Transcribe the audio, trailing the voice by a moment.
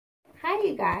Hi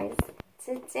you guys,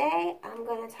 today I'm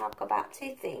going to talk about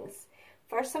two things.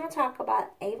 First I'm going to talk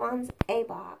about Avon's A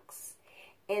box,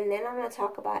 and then I'm going to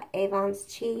talk about Avon's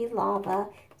Chi Lava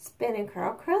Spin and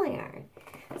Curl Curling Iron.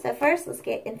 So first let's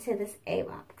get into this A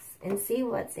box and see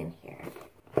what's in here.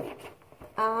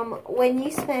 When you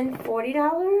spend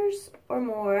 $40 or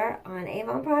more on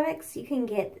Avon products, you can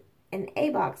get an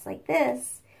A box like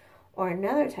this or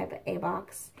another type of A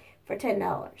box for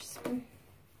 $10.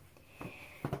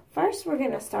 First, we're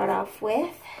going to start off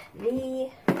with the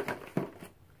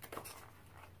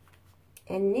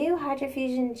new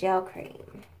Hydrofusion Gel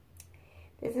Cream.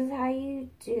 This is how you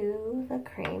do the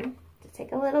cream. Just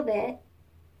take a little bit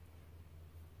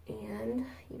and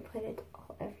you put it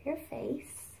all over your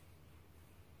face.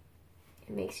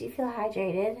 It makes you feel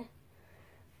hydrated.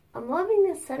 I'm loving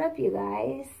this setup, you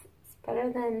guys. It's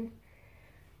better than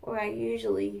where I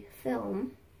usually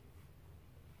film.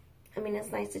 I mean,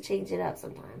 it's nice to change it up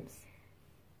sometimes.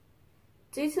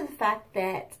 Due to the fact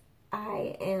that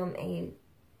I am a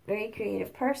very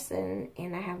creative person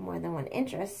and I have more than one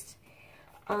interest,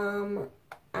 I'm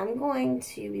going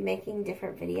to be making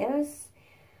different videos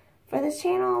for this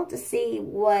channel to see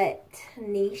what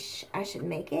niche I should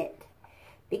make it.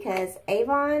 Because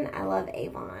Avon, I love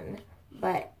Avon,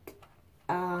 but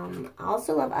I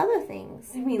also love other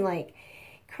things. I mean, like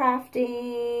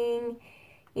crafting,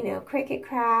 you know, Cricut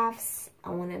crafts. I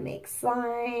want to make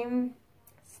slime,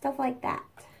 stuff like that.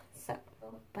 So,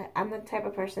 but I'm the type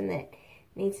of person that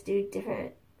needs to do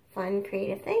different fun,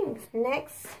 creative things.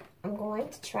 Next, I'm going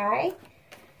to try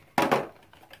the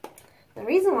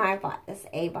reason why I bought this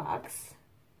A box,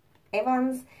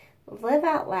 Avon's Live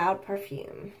Out Loud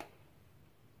perfume.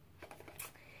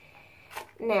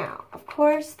 Now, of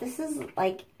course, this is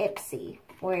like Ipsy,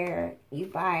 where you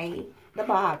buy the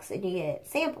box and you get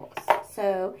samples.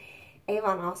 So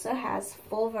Avon also has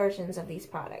full versions of these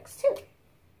products too.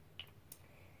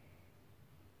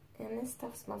 And this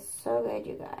stuff smells so good,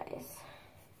 you guys.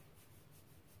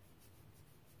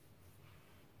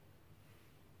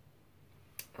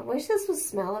 I wish this was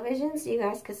smell-o-vision so you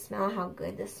guys could smell how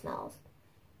good this smells.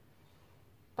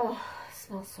 Oh, it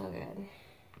smells so good.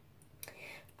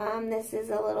 This is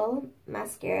a little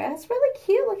mascara. It's really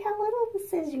cute. Look how little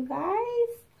this is, you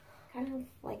guys. Kind of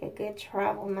like a good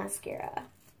travel mascara.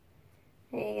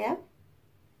 There you go.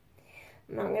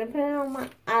 I'm not going to put it on my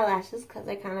eyelashes because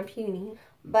they're kind of puny.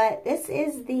 But this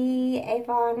is the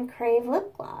Avon Crave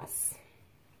Lip Gloss.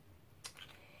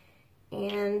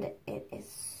 And it is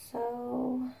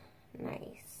so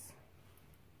nice.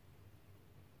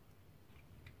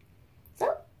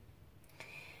 So,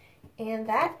 and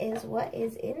that is what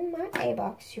is in my A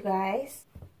box, you guys.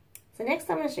 So next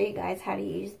I'm going to show you guys how to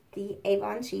use the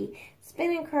Avon Chi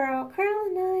Spin and Curl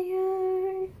Curling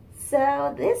Iron.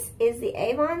 So this is the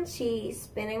Avon Chi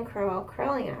Spin and Curl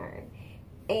Curling Iron.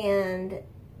 And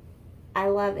I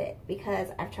love it because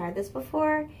I've tried this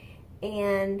before.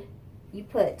 And you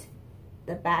put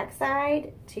the back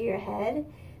side to your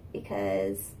head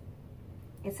because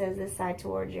it says this side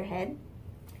towards your head.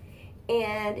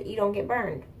 And you don't get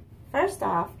burned. First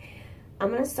off, I'm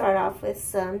going to start off with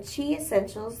some Chi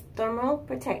Essentials Thermal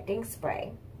Protecting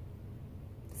Spray.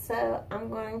 So I'm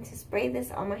going to spray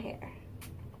this on my hair.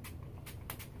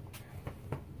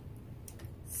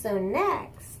 So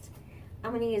next,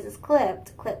 I'm going to use this clip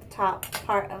to clip the top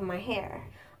part of my hair.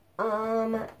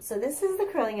 So this is the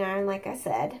curling iron, like I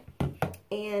said.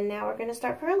 And now we're going to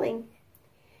start curling.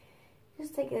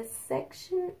 Just take a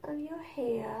section of your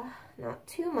hair, not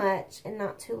too much and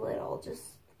not too little, just,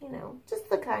 you know, just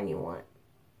the kind you want.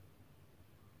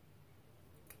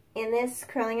 And this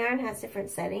curling iron has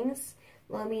different settings,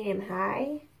 low, medium,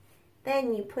 high.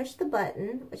 Then you push the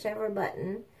button, whichever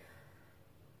button.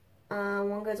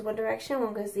 One goes one direction,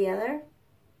 one goes the other.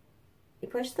 You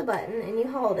push the button and you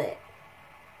hold it.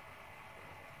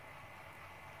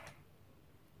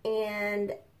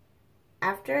 And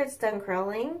after it's done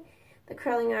curling, the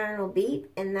curling iron will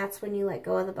beep, and that's when you let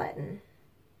go of the button.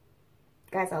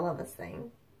 Guys, I love this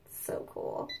thing. It's so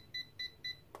cool.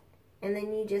 And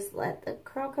then you just let the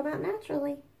curl come out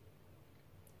naturally.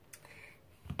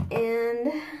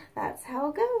 And that's how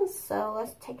it goes. So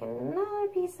let's take another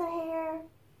piece of hair.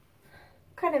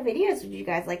 What kind of videos would you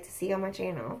guys like to see on my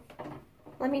channel?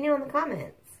 Let me know in the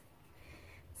comments.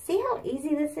 See how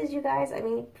easy this is, you guys? I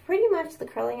mean, pretty much the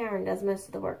curling iron does most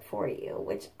of the work for you,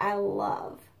 which I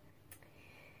love.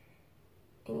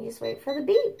 And you just wait for the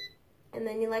beep. And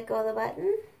then you let go of the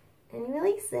button and you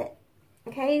release it.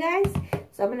 Okay, you guys?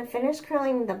 So I'm going to finish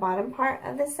curling the bottom part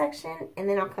of this section and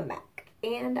then I'll come back.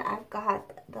 And I've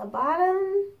got the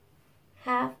bottom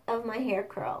half of my hair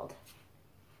curled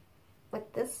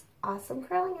with this awesome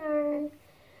curling iron.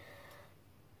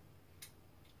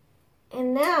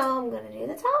 And now I'm going to do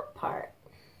the top part.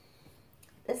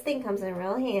 This thing comes in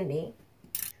real handy.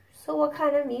 So what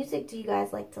kind of music do you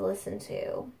guys like to listen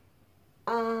to?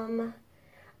 I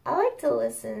like to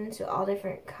listen to all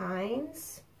different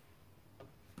kinds.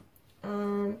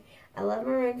 I love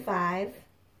Maroon 5.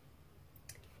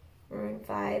 Maroon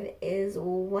 5 is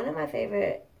one of my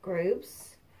favorite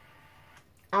groups.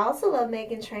 I also love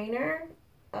Meghan Trainor.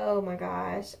 Oh my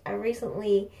gosh. I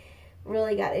recently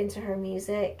really got into her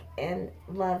music and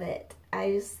love it.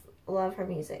 I just love her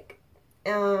music.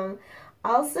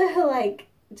 Also like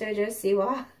JoJo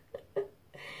Siwa.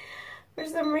 For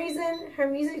some reason, her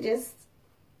music just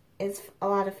is a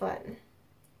lot of fun.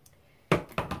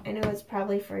 I know it's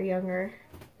probably for younger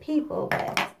people,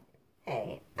 but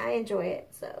hey, I enjoy it,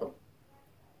 so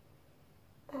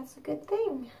that's a good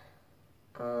thing.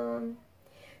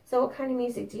 So what kind of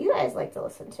music do you guys like to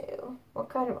listen to? What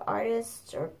kind of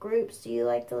artists or groups do you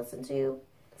like to listen to?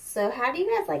 So how do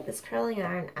you guys like this curling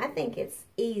iron? I think it's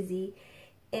easy.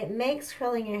 It makes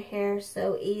curling your hair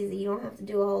so easy. You don't have to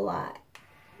do a whole lot.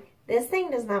 This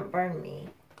thing does not burn me,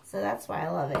 so that's why I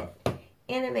love it.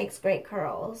 And it makes great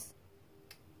curls.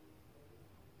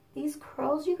 These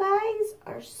curls, you guys,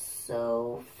 are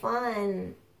so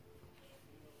fun.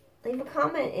 Leave a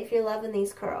comment if you're loving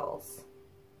these curls.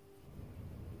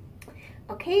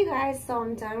 Okay, you guys, so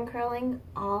I'm done curling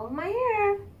all of my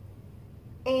hair.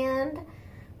 And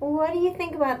what do you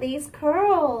think about these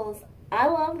curls? I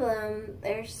love them.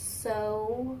 They're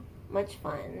so much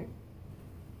fun.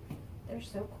 They're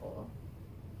so cool.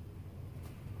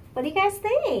 What do you guys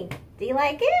think? Do you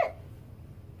like it?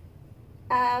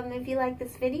 If you like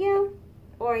this video,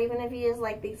 or even if you just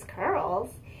like these curls,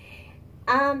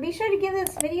 be sure to give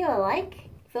this video a like.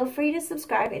 Feel free to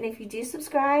subscribe, and if you do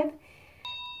subscribe,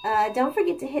 don't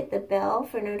forget to hit the bell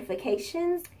for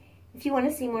notifications. If you want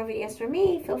to see more videos from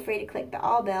me, feel free to click the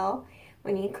all bell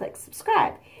when you click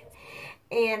subscribe.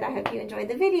 And I hope you enjoyed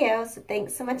the video, so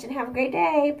thanks so much and have a great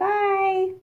day. Bye!